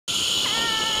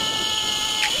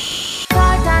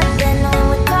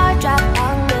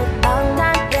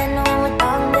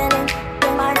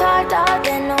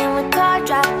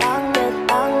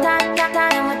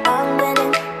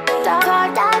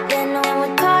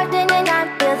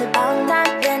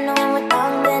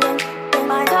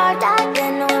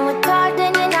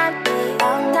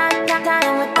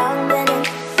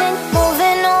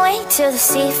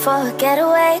for a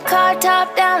getaway, car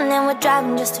top down, and we're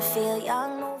driving just to feel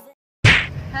young.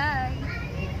 Hi!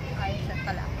 Ayos na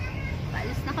pala.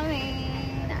 Paalis na kami.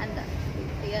 Naandar.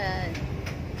 Ayan.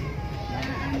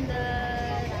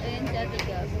 Naandar. Ayan siya,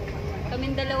 tiga.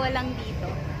 Kaming dalawa lang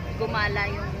dito. Gumala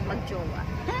yung magjowa.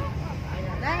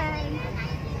 Bye!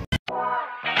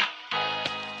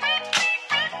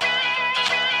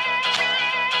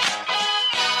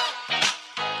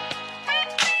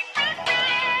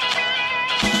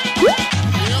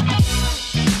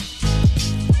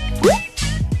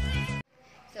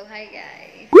 Hi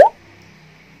guys!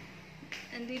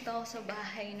 Andito ako sa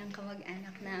bahay ng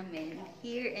kamag-anak namin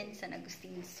here in San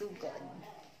Agustin, Sugod.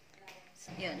 So,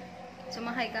 yun.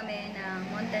 Sumakay kami ng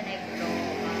Montenergo,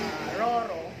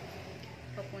 Roro,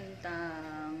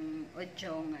 papuntang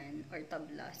Odiongan or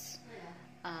Tablas.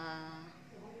 Ano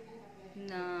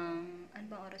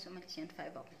ba oras umalis yan?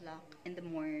 5 o'clock in the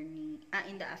morning,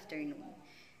 in the afternoon.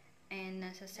 And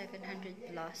nasa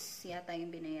 700 plus yata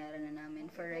yung binayaran na namin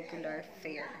for regular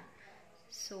fare.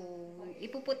 So,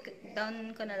 ipuput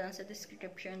down ko na lang sa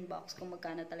description box kung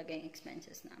magkano talaga yung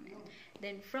expenses namin.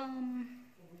 Then, from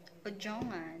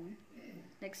Odiongan,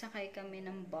 nagsakay kami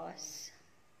ng bus,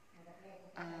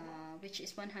 which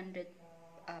is 100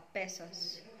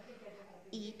 pesos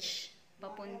each,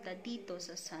 papunta dito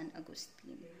sa San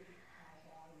Agustin.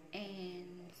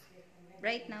 And,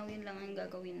 right now, yun lang ang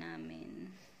gagawin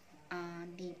namin.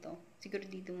 Dito. Siguro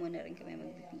dito muna rin kami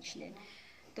mag-beach din.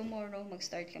 Tomorrow,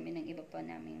 mag-start kami ng iba pa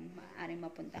namin maaaring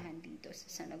mapuntahan dito sa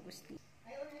San Agustin.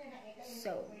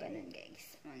 So, ganun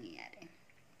guys, mangyayari.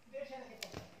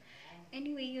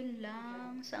 Anyway, yun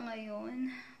lang sa ngayon.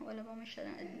 Wala pa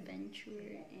masyadong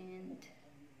adventure and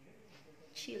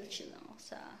chill lang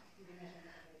ako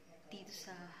dito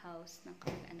sa house ng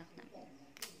kamag-anak namin.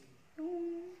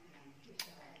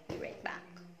 Be right back.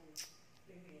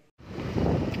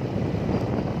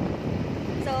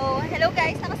 So, hello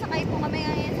guys, nakasakay po kami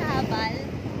ngayon sa Habal.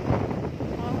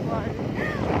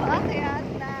 Paakyat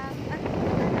ng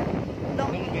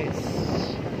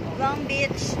Long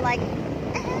Beach, like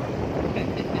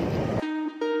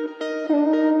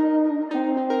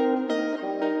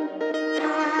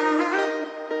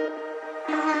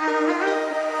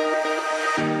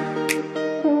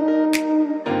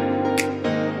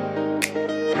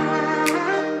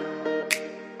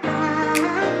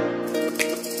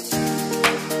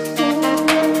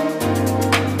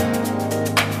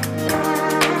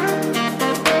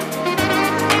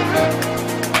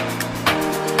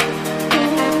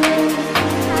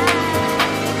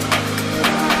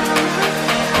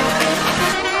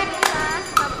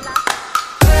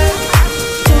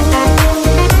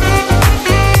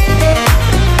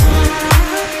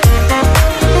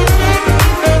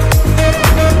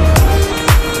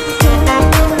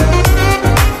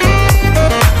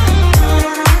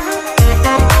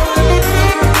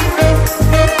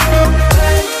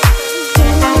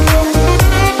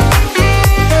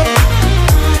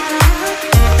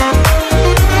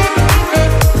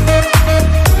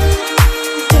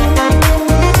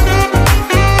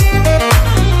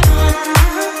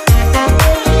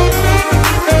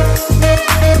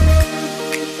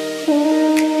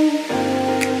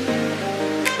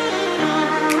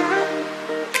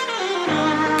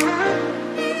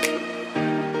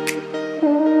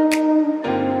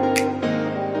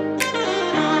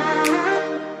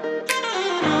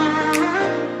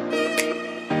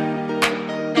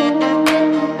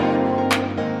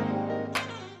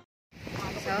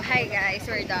hi guys,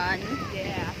 we're done.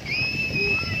 Yeah.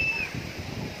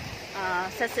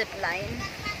 Sa zipline.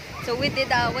 So we did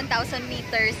a 1,000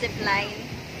 meter zipline.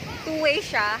 Two-way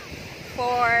siya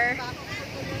for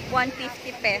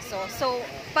 150 pesos. So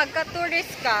pagka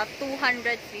tourist ka,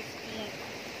 250.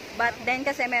 But then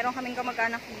kasi meron kaming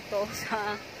kamag-anak dito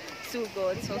sa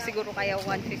Sugod. So siguro kaya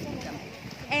 150 kami.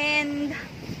 And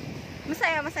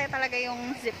masaya talaga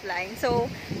yung zipline. So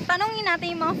tanongin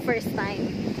natin yung mga first time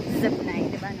zipline,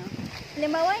 di ba no?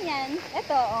 Halimbawa yan,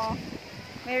 ito oh,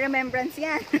 may remembrance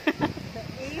yan.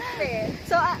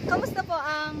 So, kamusta po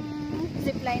ang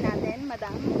zipline natin,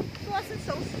 madam? It wasn't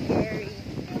so scary.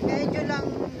 Medyo lang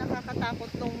nakakatakot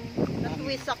nung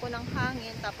na-twist ako ng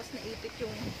hangin, tapos naipit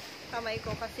yung kamay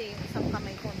ko kasi yung isang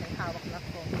kamay ko may hawak na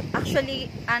ko. Actually,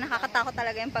 nakakatakot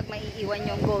talaga yung pag maiiwan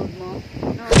yung gold mo.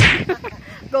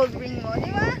 Gold ring mo, di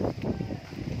ba?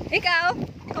 Ikaw,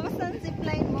 kamusta ang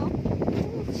zipline mo?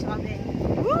 Sabi.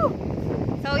 Woo!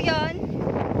 So, yun.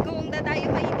 Kung dadayo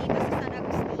kayo dito sa San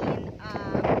Agustin,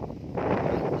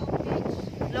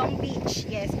 Long Beach,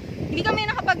 yes. Hindi kami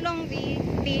nakapag Long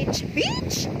Beach.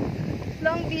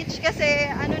 Long Beach kasi,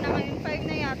 ano na ngayon, 5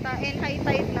 na yata, and high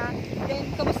tide na.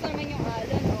 Then, kamusta naman yung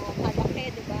alon, oh.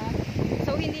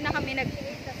 hindi na kami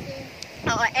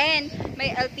Oo, and may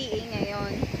LTA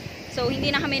ngayon. So, hindi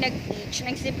na kami nag-beach.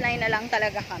 Nag-zipline na lang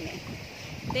talaga kami.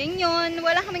 Then yun,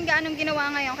 wala kaming gaanong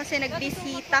ginawa ngayon kasi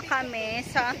nagbisita kami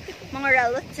sa mga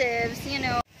relatives, you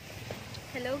know.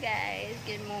 Hello guys,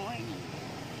 good morning.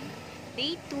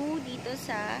 Day 2 dito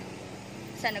sa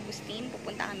San Agustin.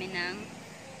 Pupunta kami ng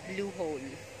Blue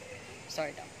Hole.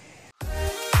 Sort of.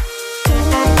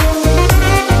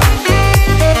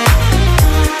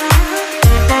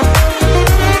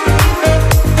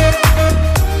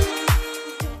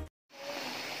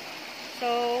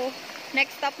 So,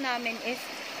 next stop namin is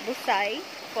Busay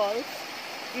Falls.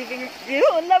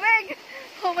 Yun, lamig!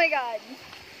 Oh my God!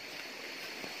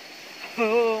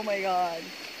 Oh my God!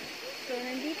 So,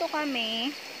 nandito kami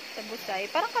sa Busay.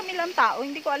 Parang kami lang tao.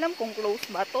 Hindi ko alam kung close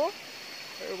ba to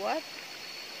or what.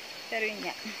 Pero yun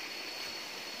nga.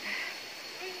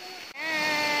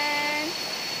 And,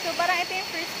 so, parang ito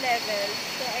yung first level.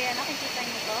 So, ayan, nakikita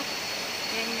nyo to.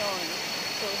 Yan yun.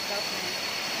 So, stop na.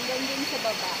 Hanggang din sa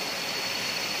baba.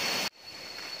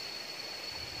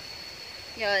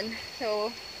 Yun. So,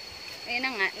 ayun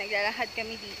na nga. Naglalakad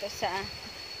kami dito sa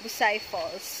Busay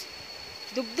Falls.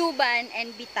 Dubduban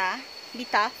and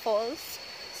Bita Falls.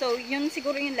 So, yun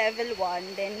siguro yung level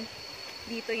 1. Then,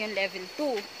 dito yung level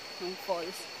 2 ng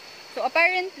falls. So,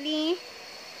 apparently,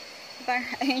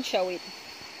 ayun siya, wait.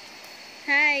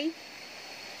 Hi!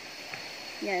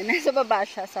 Yan, nasa baba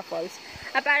siya sa falls.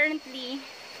 Apparently,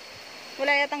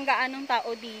 wala yatang gaanong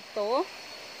tao dito.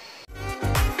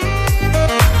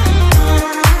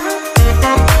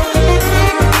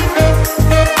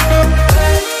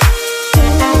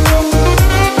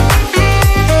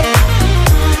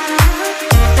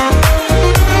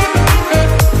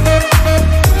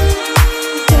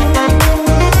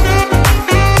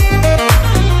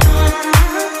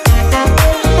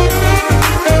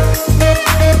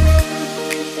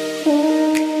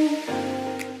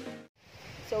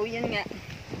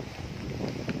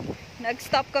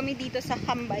 Nag-stop kami dito sa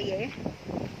Cambaye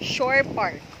Shore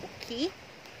Park. Okay?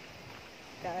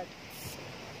 That's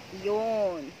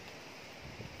yun.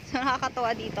 So,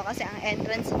 nakakatawa dito kasi ang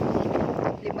entrance fee,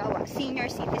 halimbawa, senior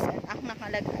citizen ang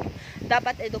nakalagay.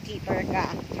 Dapat educator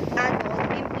ka. Adult,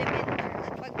 implementer.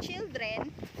 At pag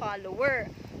children,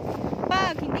 follower.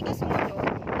 Pag hindi ka sumunod,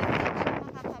 hindi ka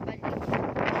makakabalik dito.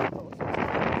 So,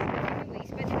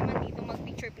 anyways, pwede naman dito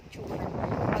mag-picture-picture.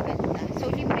 Maganda. So,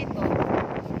 libre to.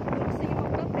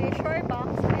 Shore box.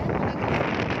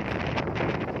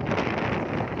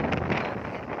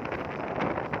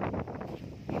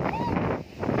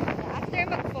 After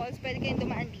mag-falls, pwede kayong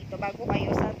dumaan dito bago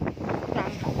kayo sa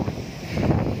trangka.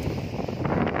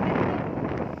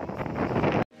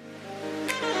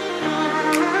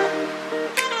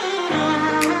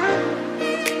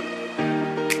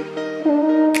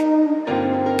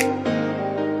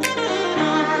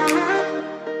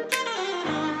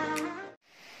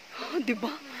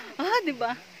 Diba?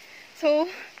 Diba? So,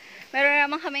 meron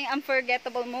naman kaming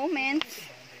unforgettable moments.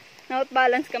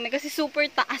 Na-outbalance kami kasi super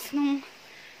taas nung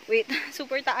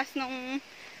super taas nung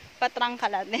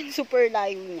patrangkalan. Then, super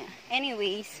layo niya.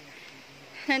 Anyways,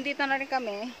 nandito na rin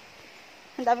kami.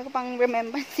 Ang dami ko pang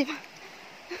remembrance.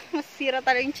 Masira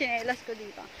talaga yung tsinelas ko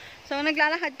dito. So,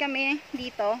 naglalakad kami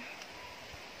dito.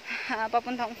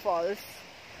 Papuntang falls.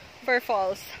 For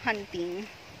falls hunting.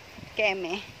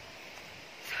 Keme.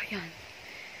 So, yan.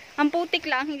 Ang putik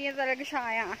lang, hindi na talaga siya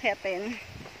kayang akyatin.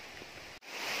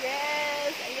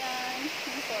 Yes! Ayan.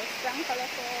 Yung falls. Trangkala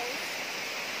Falls.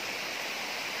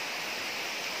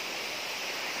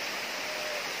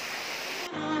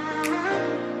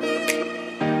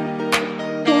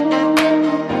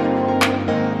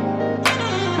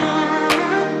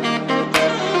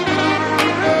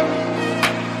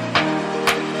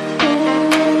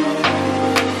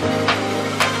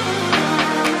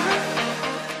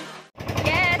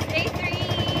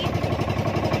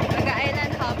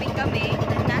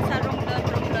 Nasa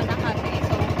Romblon na kami.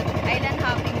 So, island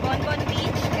hopping.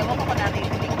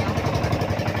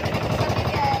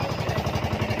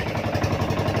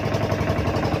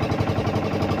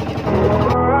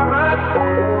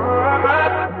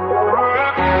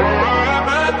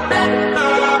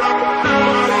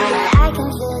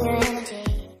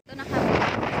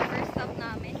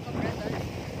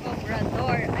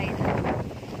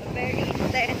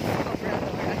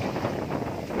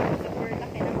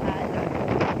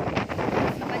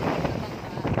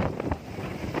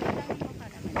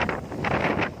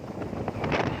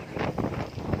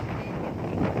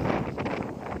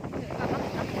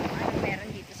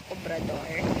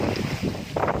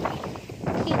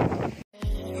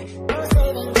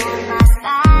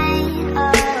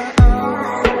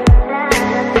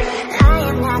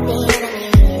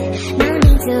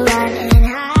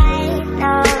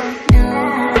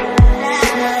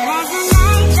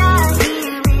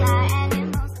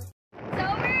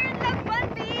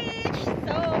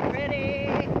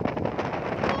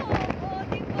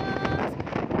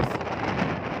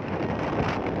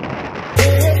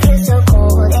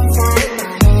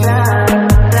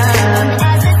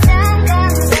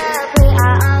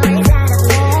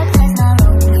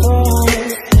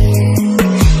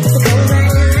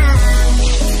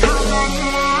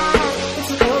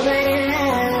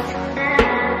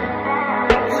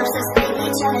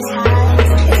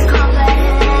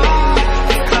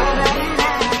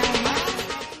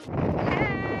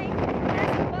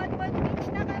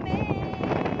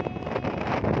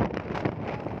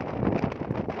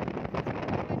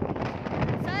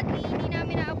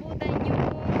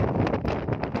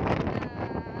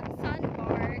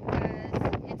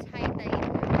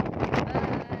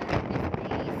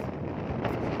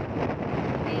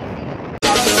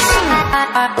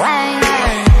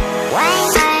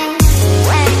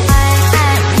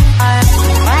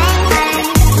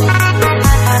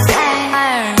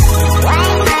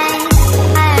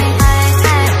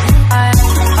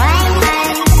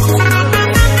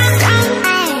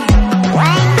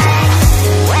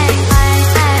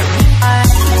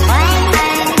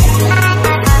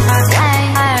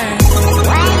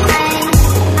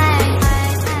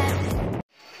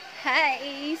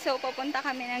 So, papunta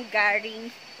kami ng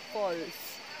Garing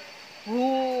Falls.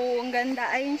 Ooh, ang ganda.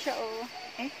 Ayun siya, oh.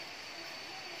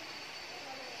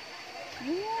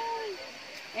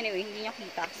 Anyway, hindi nyo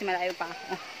kita kasi malayo pa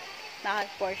ako.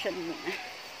 Naka-portion muna.